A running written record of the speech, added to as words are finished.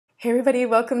Hey everybody,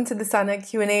 welcome to the Sonic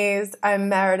Q&As. I'm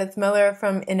Meredith Miller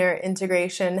from Inner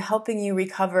Integration, helping you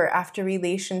recover after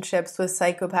relationships with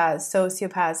psychopaths,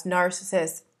 sociopaths,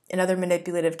 narcissists, and other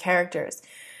manipulative characters.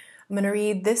 I'm going to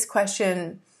read this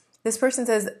question. This person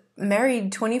says,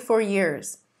 married 24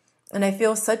 years, and I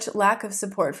feel such lack of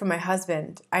support from my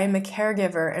husband. I am a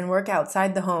caregiver and work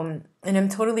outside the home, and I'm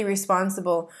totally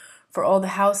responsible for all the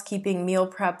housekeeping, meal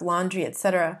prep, laundry,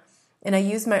 etc., and I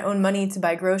use my own money to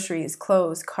buy groceries,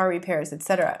 clothes, car repairs,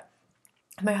 etc.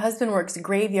 My husband works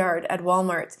graveyard at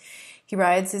Wal-Mart. He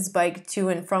rides his bike to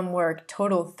and from work,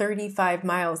 total 35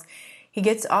 miles. He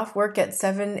gets off work at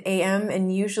 7 a.m.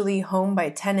 and usually home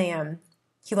by 10 a.m.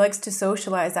 He likes to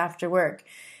socialize after work.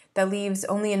 That leaves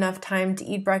only enough time to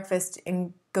eat breakfast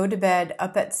and go to bed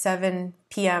up at 7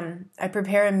 p.m. I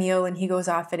prepare a meal and he goes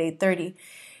off at 8:30.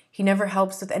 He never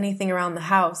helps with anything around the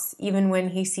house, even when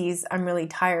he sees I'm really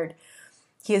tired.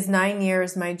 He is 9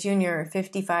 years my junior,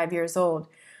 55 years old.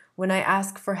 When I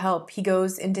ask for help, he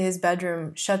goes into his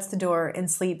bedroom, shuts the door, and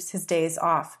sleeps his days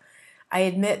off. I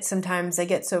admit sometimes I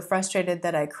get so frustrated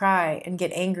that I cry and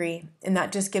get angry, and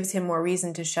that just gives him more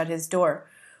reason to shut his door.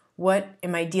 What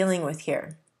am I dealing with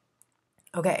here?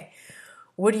 Okay,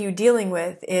 what are you dealing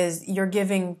with is you're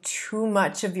giving too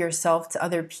much of yourself to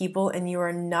other people and you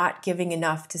are not giving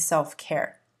enough to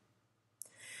self-care.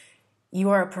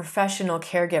 You are a professional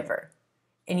caregiver.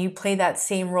 And you play that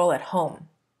same role at home.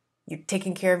 You're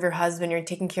taking care of your husband, you're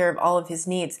taking care of all of his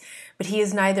needs, but he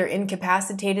is neither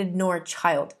incapacitated nor a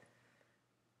child.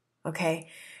 Okay?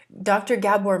 Dr.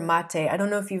 Gabor Mate, I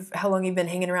don't know how long you've been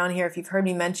hanging around here, if you've heard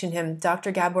me mention him.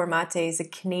 Dr. Gabor Mate is a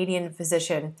Canadian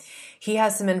physician. He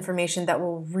has some information that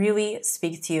will really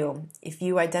speak to you if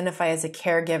you identify as a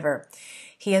caregiver.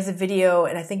 He has a video,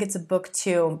 and I think it's a book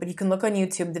too, but you can look on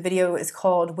YouTube. The video is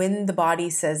called When the Body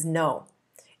Says No.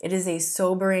 It is a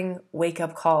sobering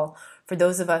wake-up call for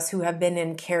those of us who have been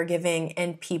in caregiving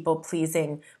and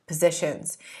people-pleasing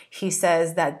positions. He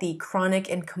says that the chronic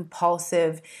and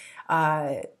compulsive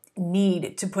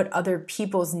need to put other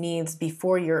people's needs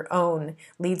before your own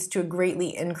leads to a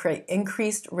greatly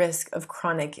increased risk of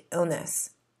chronic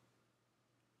illness.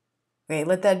 Okay,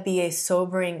 let that be a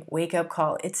sobering wake-up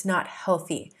call. It's not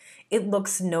healthy. It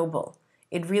looks noble.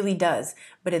 It really does,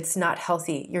 but it's not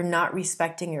healthy. You're not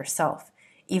respecting yourself.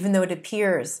 Even though it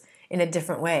appears in a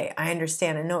different way. I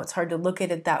understand. I know it's hard to look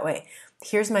at it that way.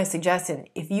 Here's my suggestion.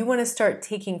 If you want to start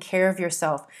taking care of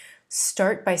yourself,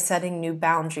 start by setting new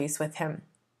boundaries with him.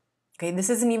 Okay, this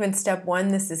isn't even step 1.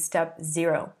 This is step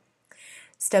 0.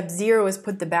 Step 0 is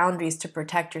put the boundaries to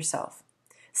protect yourself.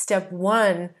 Step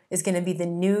 1 is going to be the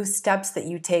new steps that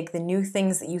you take, the new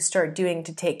things that you start doing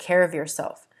to take care of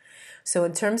yourself. So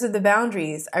in terms of the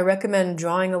boundaries, I recommend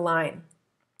drawing a line.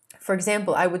 For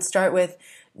example, I would start with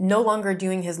no longer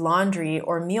doing his laundry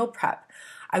or meal prep.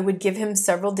 I would give him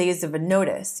several days of a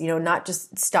notice, not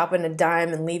just stop on a dime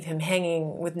and leave him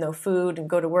hanging with no food and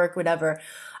go to work, whatever.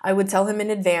 I would tell him in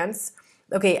advance,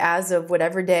 okay, as of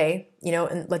whatever day,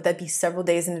 and let that be several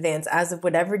days in advance, as of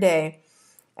whatever day,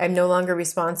 I'm no longer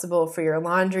responsible for your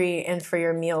laundry and for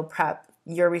your meal prep.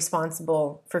 You're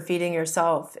responsible for feeding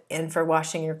yourself and for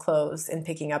washing your clothes and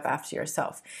picking up after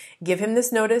yourself. Give him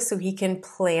this notice so he can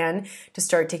plan to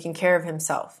start taking care of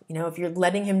himself. If you're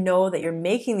letting him know that you're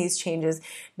making these changes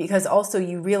because also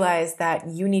you realize that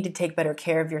you need to take better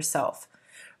care of yourself,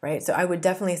 right? So I would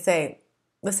definitely say,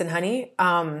 listen, honey,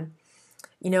 I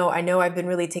know I've been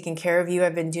really taking care of you.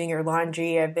 I've been doing your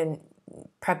laundry. I've been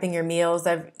prepping your meals.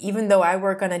 Even though I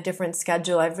work on a different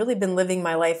schedule, I've really been living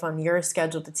my life on your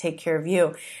schedule to take care of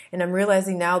you. And I'm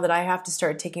realizing now that I have to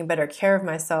start taking better care of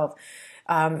myself,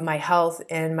 my health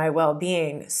and my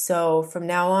well-being. So from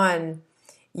now on,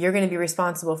 you're going to be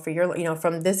responsible for your,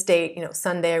 from this date,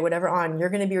 Sunday or whatever on, you're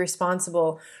going to be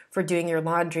responsible for doing your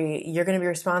laundry. You're going to be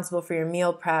responsible for your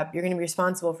meal prep. You're going to be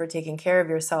responsible for taking care of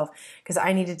yourself because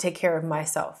I need to take care of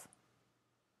myself.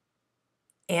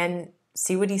 And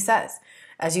see what he says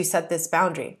as you set this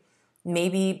boundary.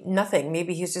 Maybe nothing.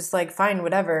 Maybe he's just like, fine,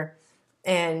 whatever.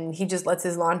 And he just lets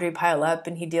his laundry pile up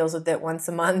and he deals with it once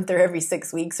a month or every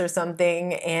 6 weeks or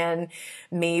something. And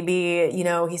maybe,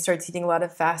 he starts eating a lot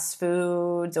of fast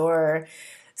foods or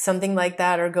something like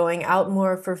that, or going out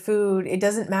more for food. It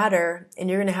doesn't matter. And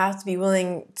you're going to have to be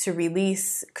willing to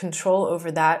release control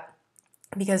over that,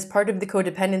 because part of the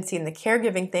codependency and the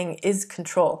caregiving thing is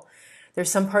control. There's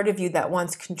some part of you that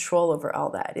wants control over all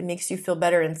that. It makes you feel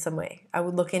better in some way. I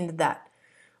would look into that.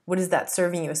 What is that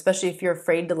serving you? Especially if you're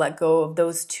afraid to let go of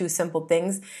those two simple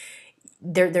things.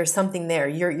 There's something there.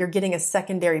 You're getting a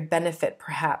secondary benefit,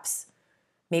 perhaps.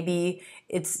 Maybe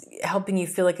it's helping you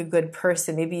feel like a good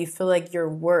person. Maybe you feel like your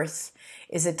worth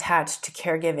is attached to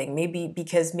caregiving.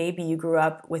 Maybe you grew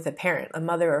up with a parent, a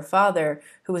mother or father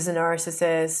who was a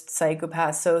narcissist,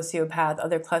 psychopath, sociopath,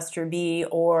 other cluster B,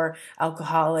 or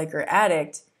alcoholic or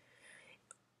addict.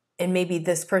 And maybe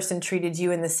this person treated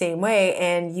you in the same way,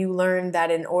 and you learned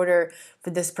that in order for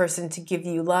this person to give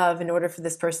you love, in order for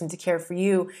this person to care for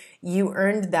you, you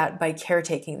earned that by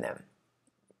caretaking them.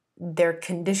 Their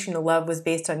conditional love was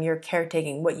based on your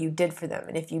caretaking, what you did for them.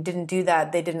 And if you didn't do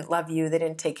that, they didn't love you, they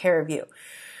didn't take care of you.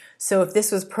 So if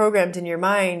this was programmed in your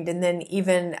mind, and then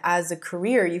even as a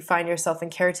career, you find yourself in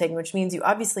caretaking, which means you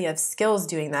obviously have skills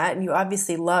doing that, and you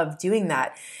obviously love doing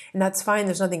that. And that's fine,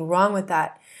 there's nothing wrong with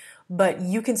that. But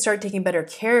you can start taking better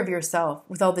care of yourself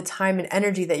with all the time and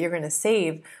energy that you're going to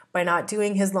save by not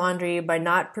doing his laundry, by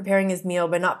not preparing his meal,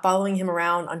 by not following him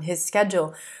around on his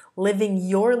schedule, living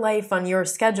your life on your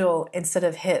schedule instead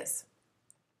of his,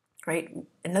 right?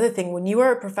 Another thing, when you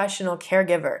are a professional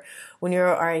caregiver, when you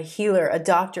are a healer, a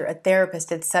doctor, a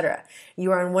therapist, etc.,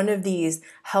 you are in one of these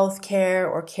healthcare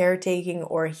or caretaking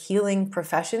or healing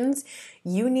professions,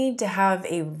 you need to have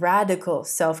a radical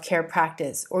self-care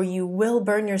practice or you will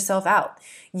burn yourself out.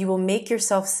 You will make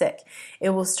yourself sick.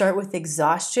 It will start with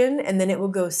exhaustion and then it will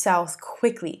go south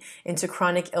quickly into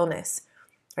chronic illness,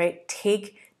 right?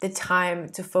 Take the time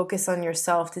to focus on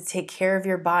yourself, to take care of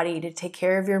your body, to take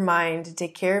care of your mind, to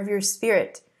take care of your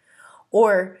spirit.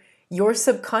 Or your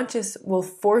subconscious will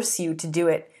force you to do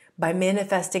it by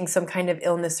manifesting some kind of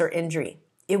illness or injury.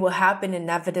 It will happen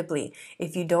inevitably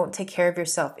if you don't take care of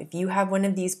yourself. If you have one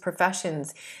of these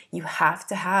professions, you have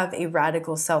to have a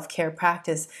radical self-care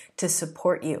practice to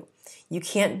support you. You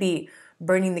can't be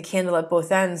burning the candle at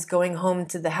both ends, going home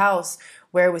to the house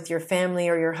where with your family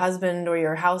or your husband or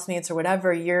your housemates or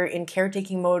whatever, you're in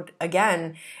caretaking mode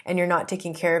again and you're not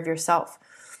taking care of yourself.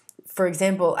 For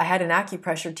example, I had an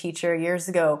acupressure teacher years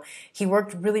ago. He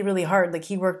worked really, really hard. Like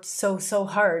he worked so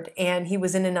hard, and he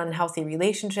was in an unhealthy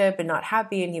relationship and not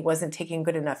happy, and he wasn't taking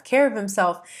good enough care of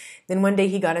himself. Then one day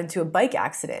he got into a bike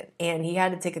accident and he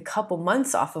had to take a couple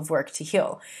months off of work to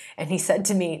heal. And he said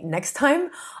to me, next time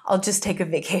I'll just take a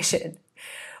vacation.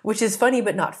 Which is funny,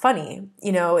 but not funny.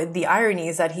 You know, the irony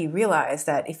is that he realized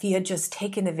that if he had just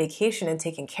taken a vacation and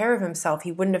taken care of himself,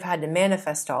 he wouldn't have had to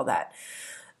manifest all that.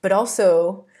 But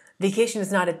also, vacation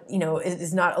is not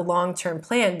a long-term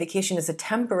plan. Vacation is a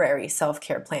temporary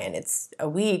self-care plan. It's a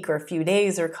week or a few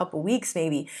days or a couple weeks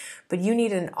maybe, but you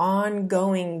need an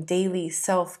ongoing daily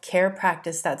self-care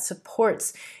practice that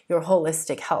supports your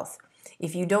holistic health.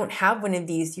 If you don't have one of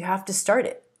these, you have to start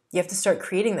it. You have to start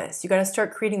creating this. You got to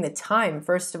start creating the time,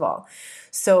 first of all.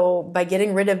 So by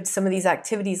getting rid of some of these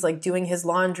activities like doing his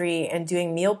laundry and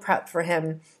doing meal prep for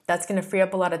him, that's going to free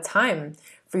up a lot of time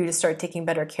for you to start taking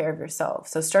better care of yourself.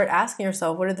 So start asking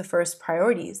yourself, what are the first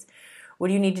priorities? What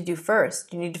do you need to do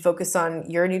first? You need to focus on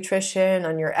your nutrition,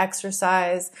 on your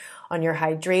exercise, on your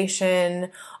hydration,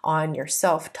 on your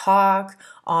self-talk,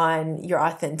 on your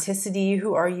authenticity.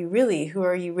 Who are you really? Who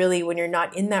are you really when you're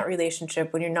not in that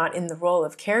relationship, when you're not in the role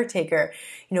of caretaker?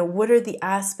 You know, what are the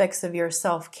aspects of your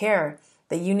self-care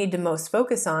that you need to most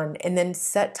focus on? And then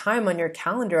set time on your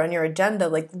calendar, on your agenda,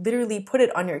 like literally put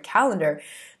it on your calendar.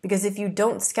 Because if you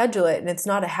don't schedule it, and it's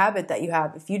not a habit that you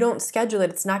have, if you don't schedule it,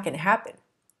 it's not going to happen.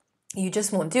 You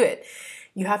just won't do it.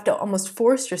 You have to almost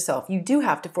force yourself. You do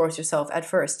have to force yourself at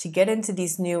first to get into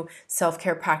these new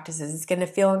self-care practices. It's going to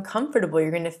feel uncomfortable.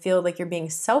 You're going to feel like you're being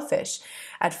selfish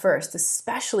at first,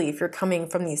 especially if you're coming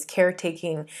from these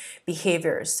caretaking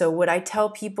behaviors. So what I tell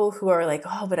people who are like,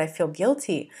 oh, but I feel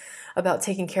guilty about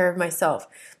taking care of myself,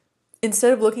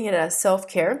 instead of looking at it as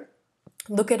self-care,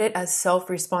 look at it as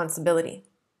self-responsibility.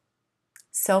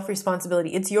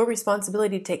 Self-responsibility. It's your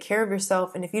responsibility to take care of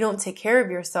yourself. And if you don't take care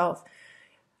of yourself,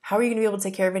 how are you going to be able to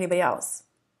take care of anybody else?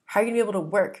 How are you going to be able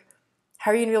to work?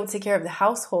 How are you going to be able to take care of the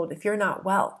household if you're not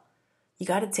well? You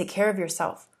got to take care of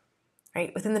yourself,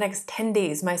 right? Within the next 10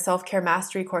 days, my self-care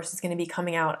mastery course is going to be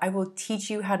coming out. I will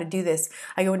teach you how to do this.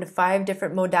 I go into 5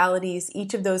 different modalities.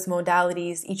 Each of those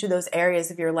modalities, each of those areas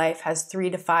of your life has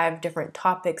 3 to 5 different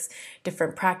topics,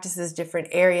 different practices, different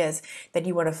areas that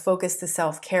you want to focus the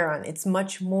self-care on. It's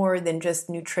much more than just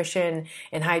nutrition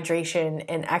and hydration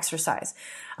and exercise.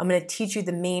 I'm going to teach you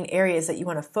the main areas that you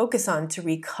want to focus on to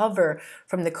recover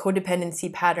from the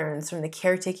codependency patterns, from the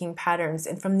caretaking patterns,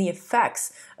 and from the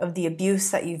effects of the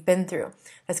abuse that you've been through.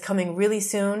 That's coming really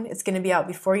soon. It's going to be out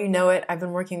before you know it. I've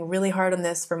been working really hard on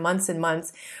this for months and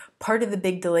months. part of the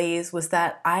big delays was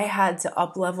that I had to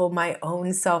up-level my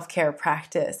own self-care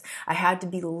practice. I had to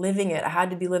be living it. I had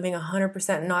to be living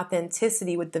 100% in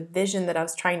authenticity with the vision that I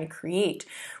was trying to create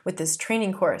with this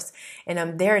training course. And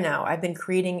I'm there now. I've been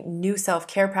creating new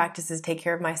self-care practices to take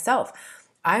care of myself.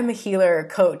 I'm a healer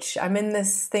coach. I'm in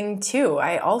this thing too.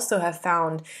 I also have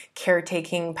found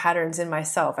caretaking patterns in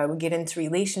myself. I would get into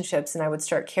relationships and I would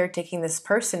start caretaking this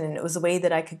person, and it was a way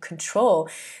that I could control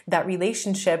that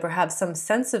relationship or have some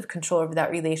sense of control over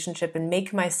that relationship and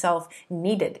make myself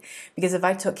needed. Because if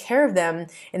I took care of them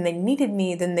and they needed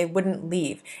me, then they wouldn't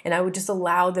leave. And I would just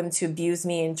allow them to abuse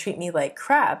me and treat me like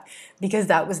crap, because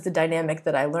that was the dynamic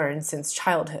that I learned since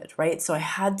childhood, right? So I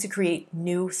had to create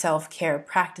new self-care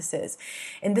practices.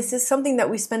 And this is something that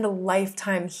we spend a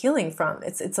lifetime healing from.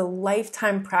 It's a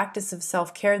lifetime practice of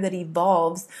self-care that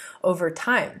evolves over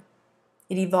time.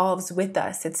 It evolves with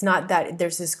us. It's not that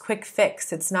there's this quick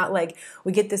fix. It's not like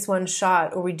we get this one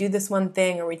shot or we do this one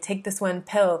thing or we take this one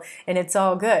pill and it's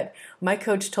all good. My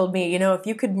coach told me, if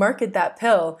you could market that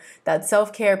pill, that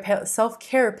self-care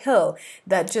pill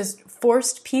that just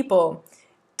forced people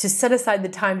to set aside the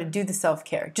time to do the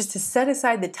self-care, just to set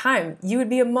aside the time, you would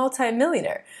be a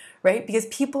multi-millionaire. Right? Because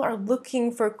people are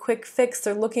looking for a quick fix.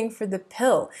 They're looking for the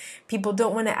pill. People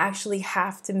don't want to actually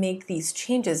have to make these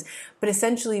changes. But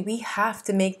essentially, we have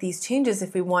to make these changes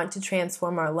if we want to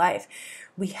transform our life.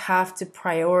 We have to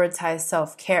prioritize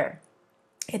self-care.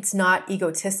 It's not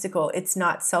egotistical. It's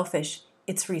not selfish.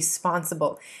 It's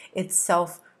responsible. It's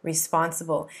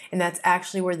self-responsible. And that's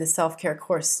actually where the self-care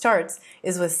course starts,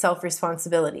 is with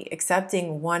self-responsibility,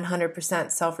 accepting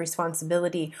 100%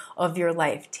 self-responsibility of your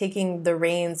life, taking the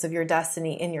reins of your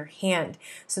destiny in your hand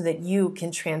so that you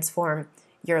can transform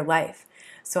your life.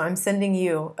 So I'm sending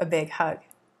you a big hug.